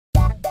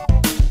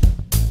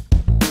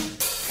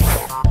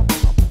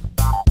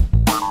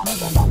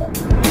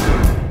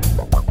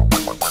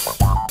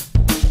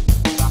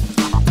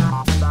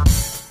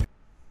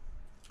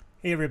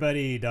Hey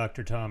everybody,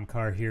 Dr. Tom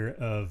Carr here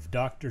of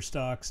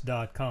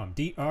drstoxx.com,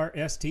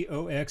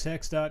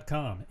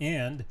 drstoxx.com,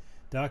 and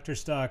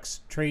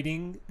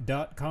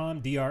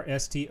drstoxxtrading.com,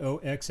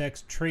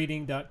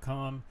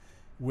 drstoxxtrading.com,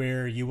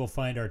 where you will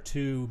find our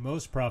two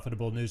most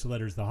profitable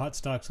newsletters, the Hot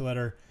Stocks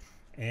letter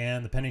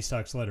and the Penny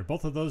Stocks letter.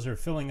 Both of those are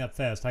filling up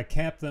fast. I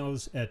capped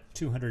those at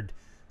 200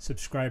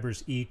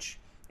 subscribers each,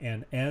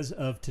 and as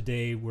of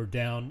today, we're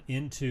down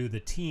into the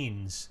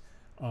teens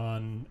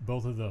on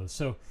both of those.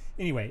 So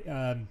anyway,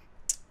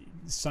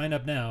 sign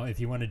up now if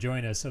you want to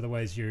join us.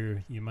 Otherwise,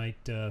 you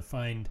might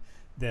find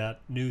that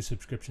new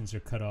subscriptions are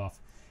cut off.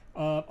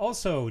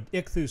 Also,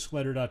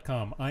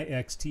 ixthysletter.com,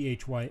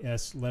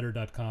 IXTHYS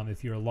letter.com,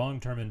 if you're a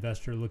long-term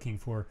investor looking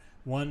for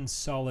one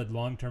solid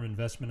long-term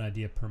investment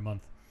idea per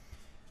month.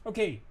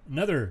 Okay,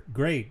 another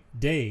great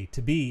day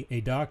to be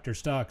a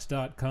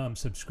drstoxx.com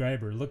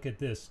subscriber. Look at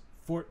this,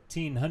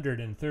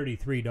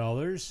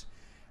 $1,433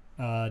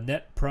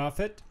 net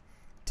profit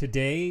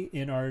today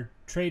in our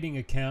trading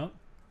account.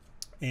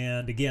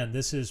 And again,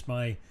 this is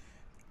my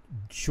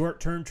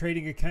short-term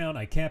trading account.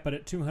 I cap it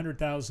at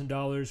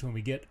 $200,000. When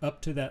we get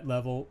up to that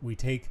level, we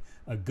take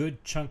a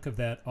good chunk of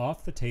that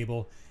off the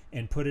table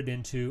and put it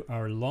into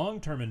our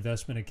long-term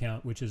investment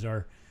account, which is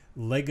our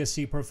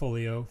legacy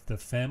portfolio, the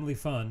family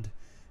fund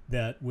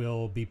that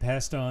will be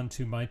passed on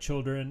to my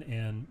children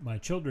and my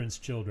children's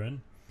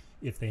children,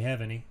 if they have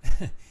any.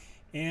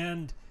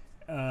 And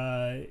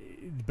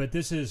but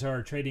this is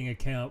our trading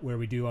account where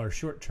we do our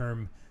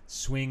short-term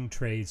swing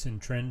trades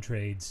and trend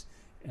trades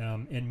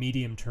and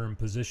medium-term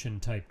position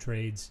type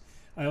trades.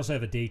 I also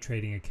have a day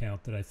trading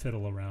account that I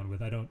fiddle around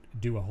with. I don't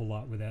do a whole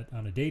lot with that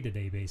on a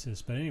day-to-day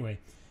basis, but anyway,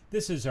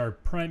 this is our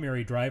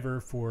primary driver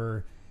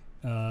for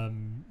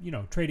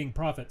trading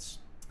profits.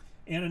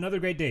 And another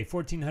great day,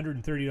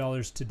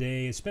 $1,430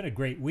 today. It's been a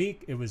great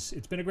week.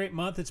 It's been a great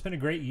month. It's been a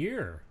great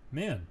year.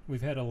 Man,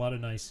 we've had a lot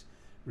of nice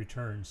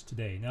returns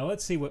today. Now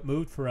let's see what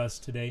moved for us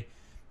today.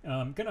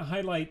 I'm going to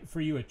highlight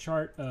for you a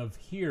chart of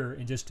here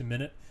in just a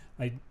minute.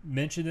 I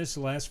mentioned this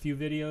the last few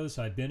videos.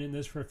 I've been in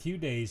this for a few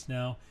days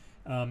now.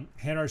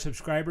 Had our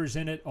subscribers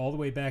in it all the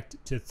way back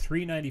to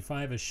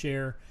 $3.95 a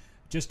share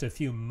just a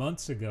few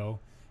months ago,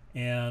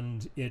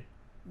 and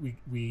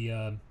we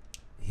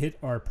hit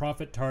our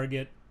profit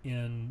target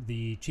in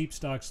the cheap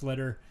stocks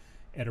letter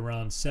at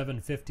around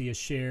 $7.50 a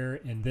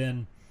share, and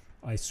then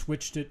I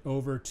switched it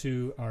over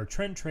to our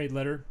trend trade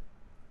letter.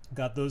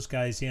 Got those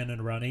guys in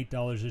at around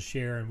 $8 a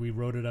share, and we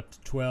wrote it up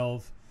to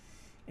 12,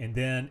 and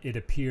then it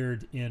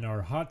appeared in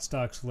our hot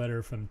stocks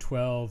letter from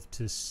 12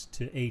 to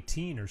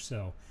 18 or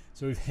so.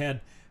 So we've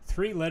had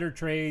 3 letter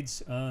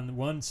trades on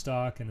one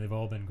stock, and they've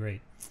all been great.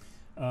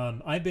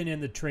 I've been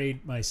in the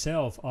trade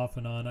myself off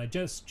and on. I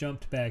just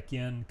jumped back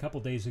in a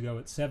couple days ago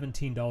at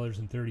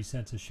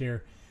 $17.30 a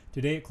share.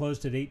 Today it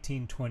closed at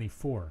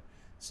 $18.24.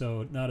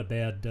 So not a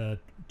bad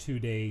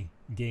 2-day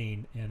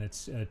gain, and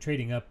it's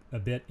trading up a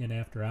bit in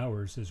after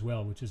hours as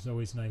well, which is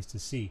always nice to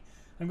see.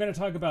 I'm going to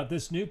talk about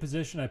this new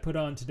position I put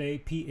on today,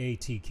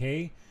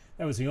 PATK.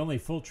 That was the only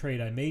full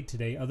trade I made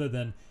today, other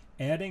than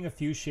adding a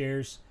few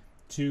shares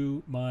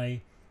to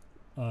my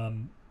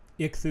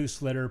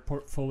Ichthus letter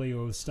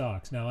portfolio of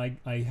stocks. Now I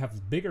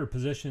have bigger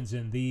positions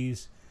in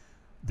these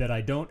that I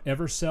don't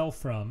ever sell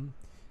from.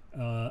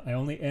 I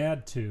only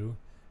add to.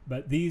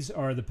 But these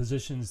are the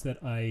positions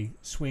that I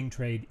swing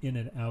trade in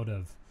and out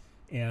of.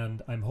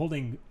 And I'm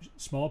holding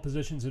small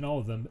positions in all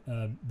of them.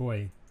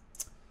 Boy,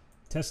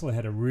 Tesla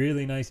had a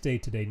really nice day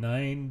today,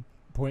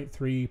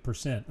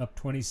 9.3%, up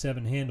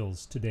 27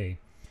 handles today,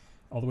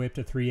 all the way up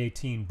to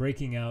 318,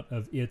 breaking out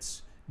of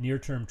its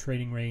near-term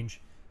trading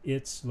range.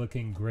 It's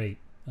looking great.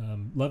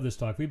 Love this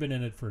stock. We've been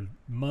in it for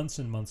months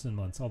and months and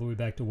months, all the way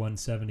back to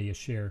 170 a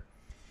share.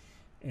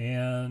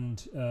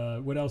 And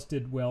what else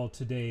did well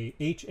today?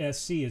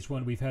 HSC is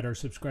one we've had our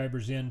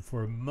subscribers in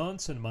for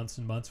months and months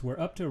and months. We're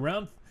up to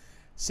around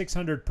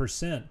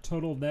 600%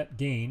 total net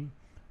gain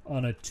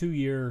on a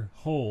 2-year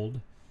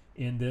hold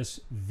in this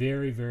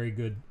very, very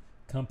good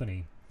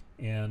company.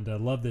 And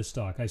love this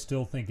stock. I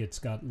still think it's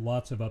got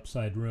lots of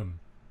upside room.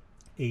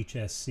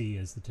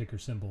 HSC is the ticker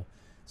symbol.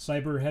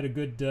 Cyber had a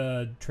good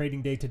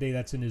trading day today.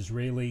 That's an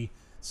Israeli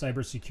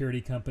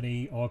cybersecurity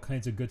company, all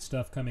kinds of good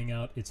stuff coming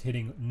out. It's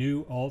hitting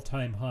new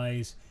all-time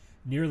highs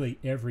nearly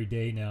every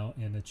day now,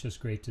 and it's just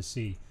great to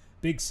see.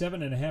 Big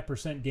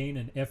 7.5% gain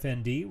in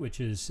FND, which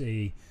is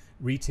a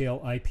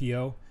retail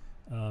IPO.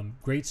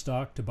 Great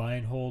stock to buy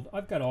and hold.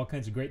 I've got all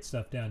kinds of great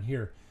stuff down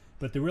here,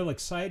 but the real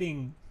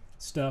exciting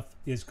stuff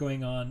is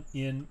going on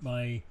in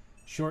my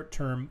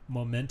short-term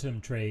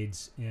momentum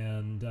trades,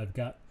 and I've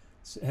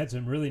had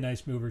some really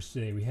nice movers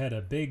today. We had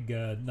a big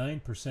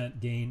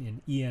 9% gain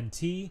in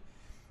ENT,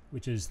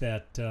 which is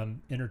that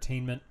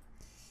entertainment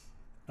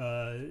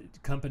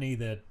company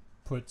that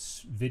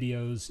puts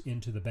videos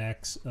into the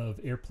backs of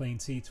airplane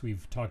seats.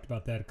 We've talked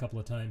about that a couple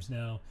of times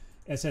now.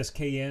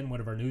 SSKN,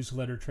 one of our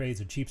newsletter trades,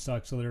 a cheap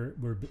stocks letter,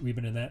 we've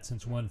been in that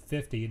since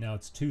 150. Now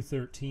it's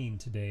 213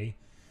 today.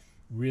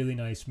 Really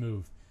nice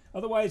move.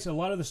 Otherwise, a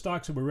lot of the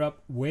stocks that were up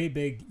way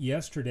big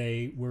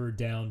yesterday were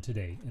down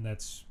today, and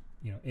that's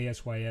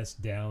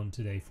ASYS down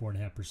today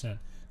 4.5%.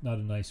 Not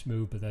a nice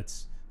move, but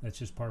that's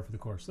just par for the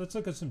course. Let's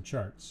look at some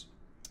charts.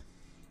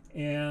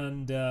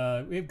 And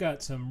we've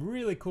got some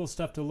really cool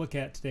stuff to look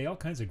at today. All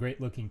kinds of great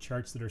looking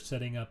charts that are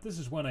setting up. This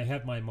is one I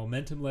have my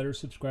Momentum Letter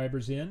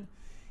subscribers in,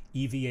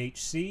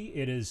 EVHC.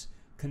 It is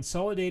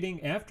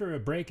consolidating after a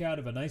breakout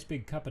of a nice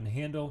big cup and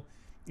handle.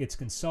 It's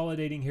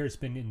consolidating here. It's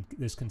been in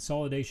this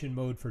consolidation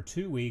mode for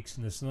 2 weeks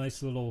in this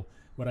nice little,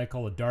 what I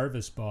call a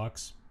Darvis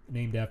box,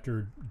 named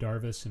after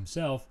Darvis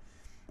himself.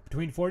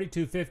 Between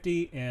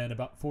 42.50 and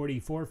about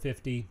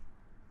 44.50,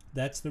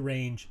 that's the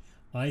range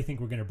I think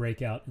we're going to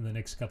break out in the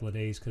next couple of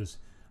days, because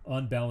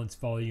on balance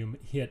volume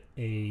hit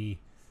a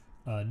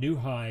new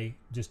high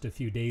just a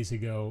few days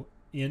ago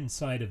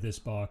inside of this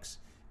box.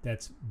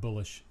 That's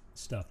bullish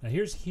stuff. Now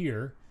here's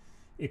here.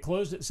 It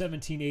closed at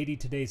 1780.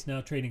 Today it's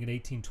now trading at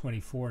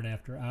 1824 and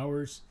after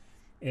hours.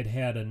 It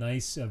had a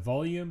nice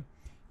volume.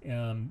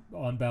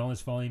 On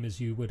balance volume,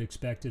 as you would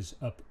expect, is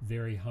up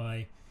very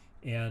high.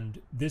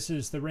 And this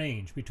is the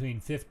range between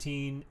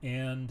 15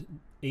 and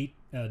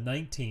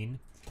 19.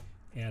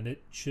 And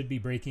it should be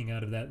breaking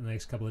out of that in the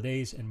next couple of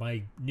days. And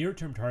my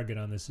near-term target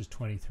on this is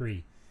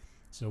 23.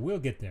 So we'll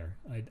get there.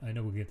 I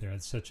know we'll get there.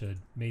 It's such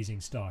an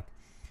amazing stock.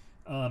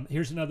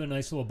 Here's another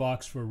nice little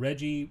box for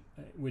Reggie,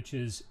 which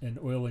is an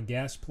oil and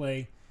gas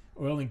play.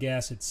 Oil and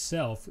gas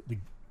itself, the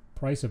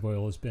price of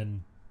oil has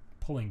been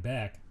pulling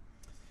back,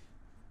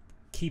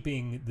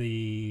 keeping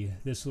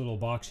this little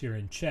box here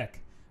in check.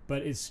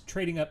 But it's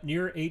trading up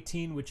near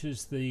 18, which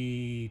is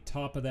the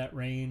top of that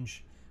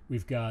range.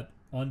 We've got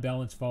on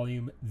balance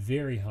volume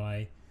very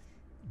high.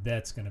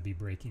 That's going to be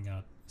breaking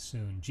out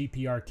soon.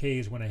 GPRK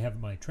is when I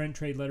have my trend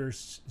trade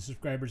letters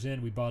subscribers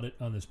in. We bought it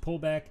on this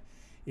pullback.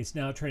 It's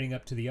now trading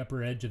up to the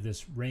upper edge of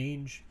this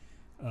range,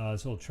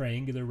 this little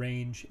triangular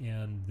range,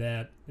 and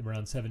that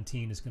around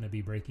 17 is going to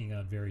be breaking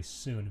out very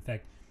soon. In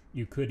fact,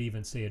 you could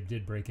even say it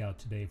did break out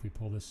today if we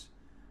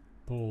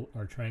pull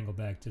our triangle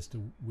back just a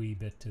wee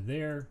bit to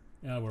there.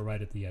 Now we're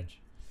right at the edge.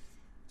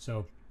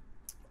 So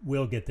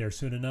we'll get there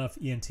soon enough.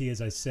 ENT,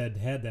 as I said,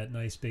 had that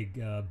nice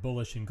big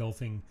bullish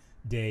engulfing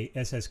day.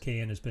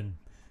 SSKN has been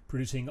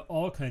producing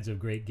all kinds of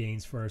great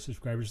gains for our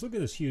subscribers. Look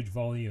at this huge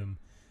volume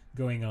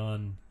going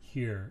on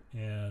here,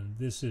 and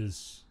this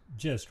is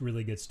just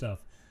really good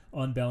stuff.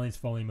 On balance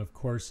volume, of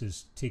course,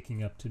 is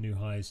ticking up to new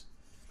highs.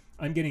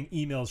 I'm getting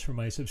emails from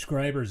my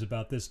subscribers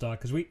about this stock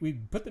because we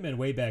put them in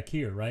way back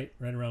here, right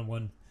around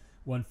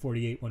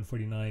 148,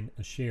 149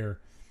 a share,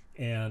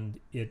 and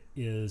it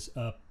is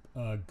up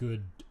a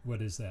good,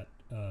 what is that,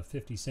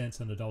 50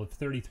 cents on the dollar,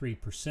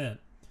 33%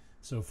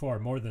 so far,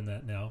 more than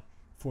that now,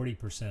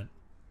 40%.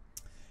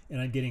 And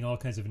I'm getting all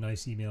kinds of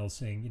nice emails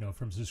saying,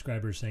 from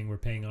subscribers saying we're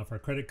paying off our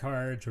credit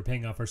cards, we're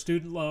paying off our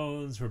student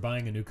loans, we're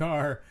buying a new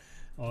car,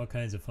 all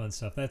kinds of fun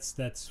stuff.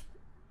 That's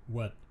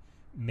what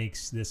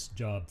makes this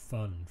job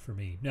fun for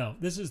me. Now,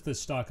 this is the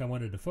stock I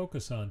wanted to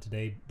focus on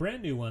today,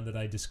 brand new one that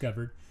I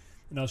discovered,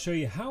 and I'll show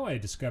you how I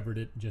discovered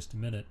it in just a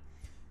minute.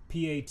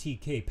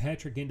 PATK,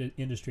 Patrick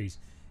Industries.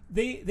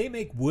 They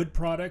make wood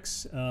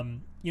products.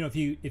 If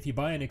you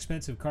buy an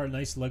expensive car,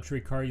 nice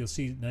luxury car, you'll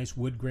see nice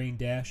wood grain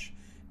dash.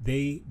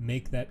 They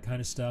make that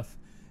kind of stuff.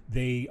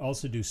 They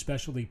also do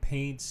specialty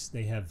paints.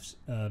 They have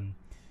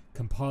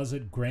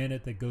composite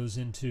granite that goes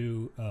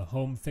into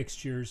home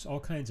fixtures, all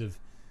kinds of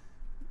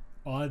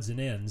odds and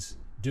ends,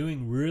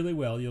 doing really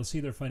well. You'll see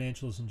their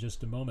financials in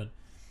just a moment.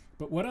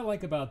 But what I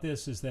like about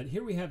this is that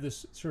here we have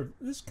this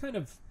kind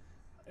of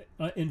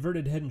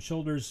inverted head and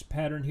shoulders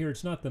pattern here.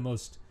 It's not the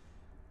most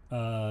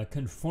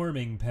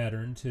conforming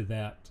pattern to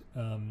that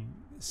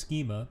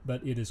schema,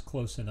 but it is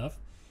close enough.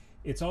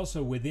 It's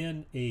also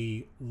within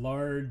a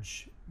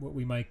large, what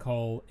we might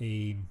call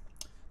a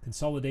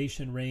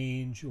consolidation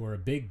range or a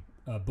big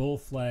bull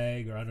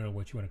flag, or I don't know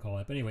what you want to call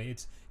it. But anyway,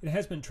 it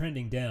has been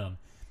trending down,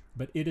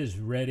 but it is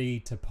ready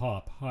to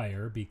pop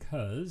higher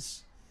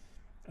because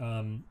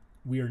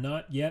we are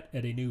not yet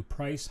at a new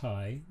price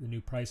high. The new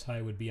price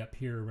high would be up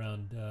here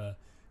around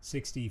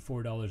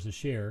 $64 a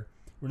share.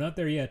 We're not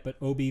there yet, but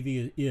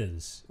OBV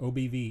is.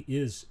 OBV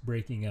is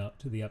breaking out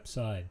to the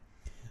upside.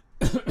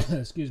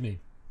 Excuse me.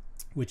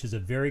 Which is a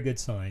very good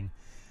sign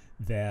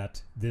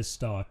that this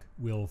stock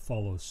will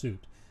follow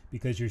suit,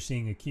 because you're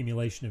seeing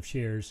accumulation of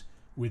shares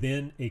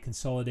within a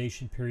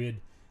consolidation period,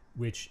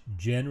 which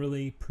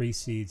generally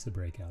precedes the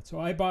breakout. So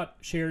I bought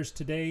shares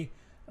today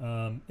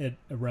at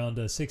around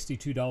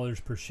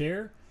 $62 per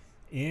share,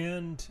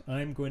 and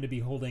I'm going to be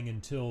holding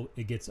until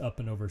it gets up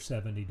and over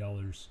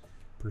 $70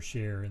 per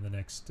share in the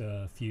next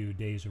few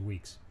days or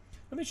weeks.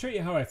 Let me show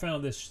you how I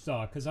found this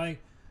stock, because I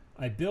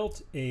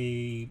built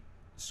a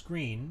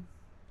screen.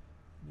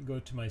 Let me go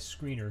to my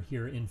screener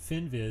here in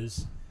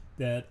FinViz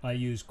that I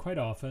use quite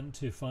often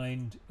to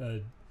find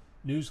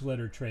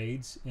newsletter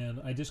trades, and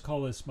I just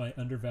call this my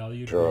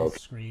undervalued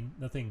screen.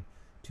 Nothing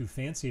too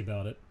fancy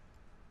about it.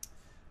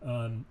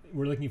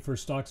 We're looking for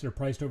stocks that are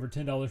priced over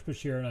 $10 per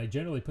share, and I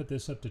generally put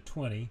this up to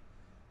 20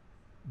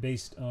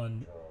 based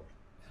on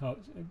how,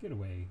 get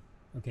away,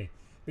 okay,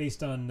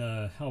 based on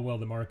how well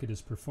the market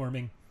is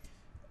performing.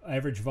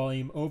 average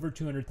volume over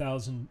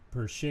 200,000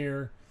 per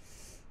share.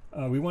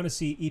 We want to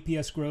see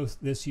EPS growth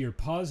this year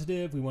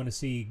positive. We want to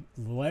see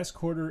the last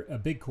quarter, a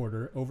big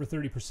quarter, over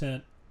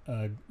 30%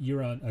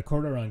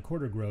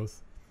 quarter-on-quarter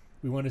growth.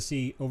 We want to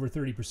see over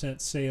 30%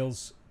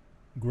 sales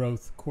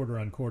growth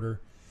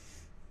quarter-on-quarter.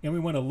 And we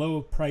want a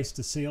low price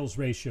to sales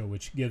ratio,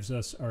 which gives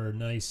us our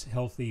nice,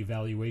 healthy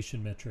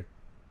valuation metric.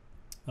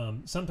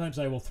 Sometimes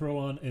I will throw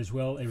on as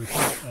well a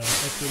return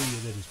equity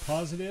that is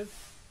positive,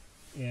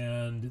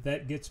 and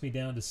that gets me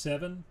down to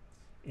 7.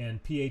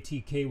 And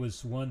PATK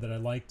was one that I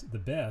liked the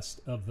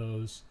best of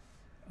those.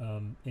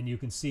 And you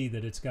can see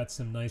that it's got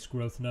some nice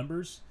growth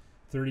numbers.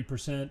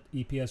 30%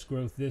 EPS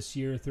growth this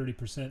year,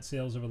 30%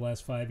 sales over the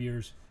last 5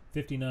 years,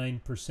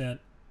 59%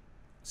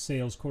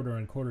 sales quarter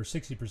on quarter,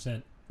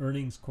 60%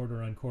 earnings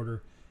quarter on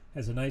quarter.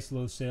 Has a nice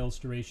low sales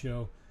to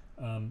ratio,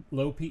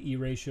 low PE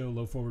ratio,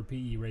 low forward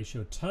PE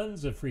ratio,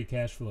 tons of free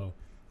cash flow.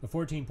 The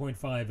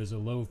 14.5 is a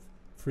low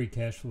free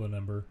cash flow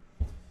number.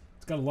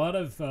 It's got a lot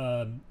of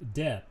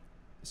debt.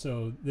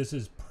 So this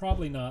is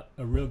probably not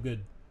a real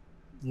good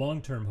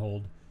long-term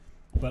hold,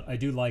 but I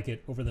do like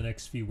it over the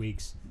next few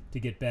weeks to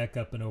get back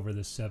up and over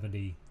the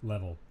 70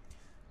 level.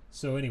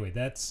 So anyway,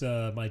 that's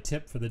my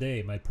tip for the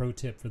day, my pro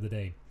tip for the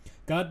day.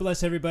 God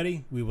bless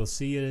everybody. We will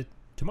see you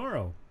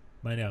tomorrow.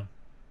 Bye now.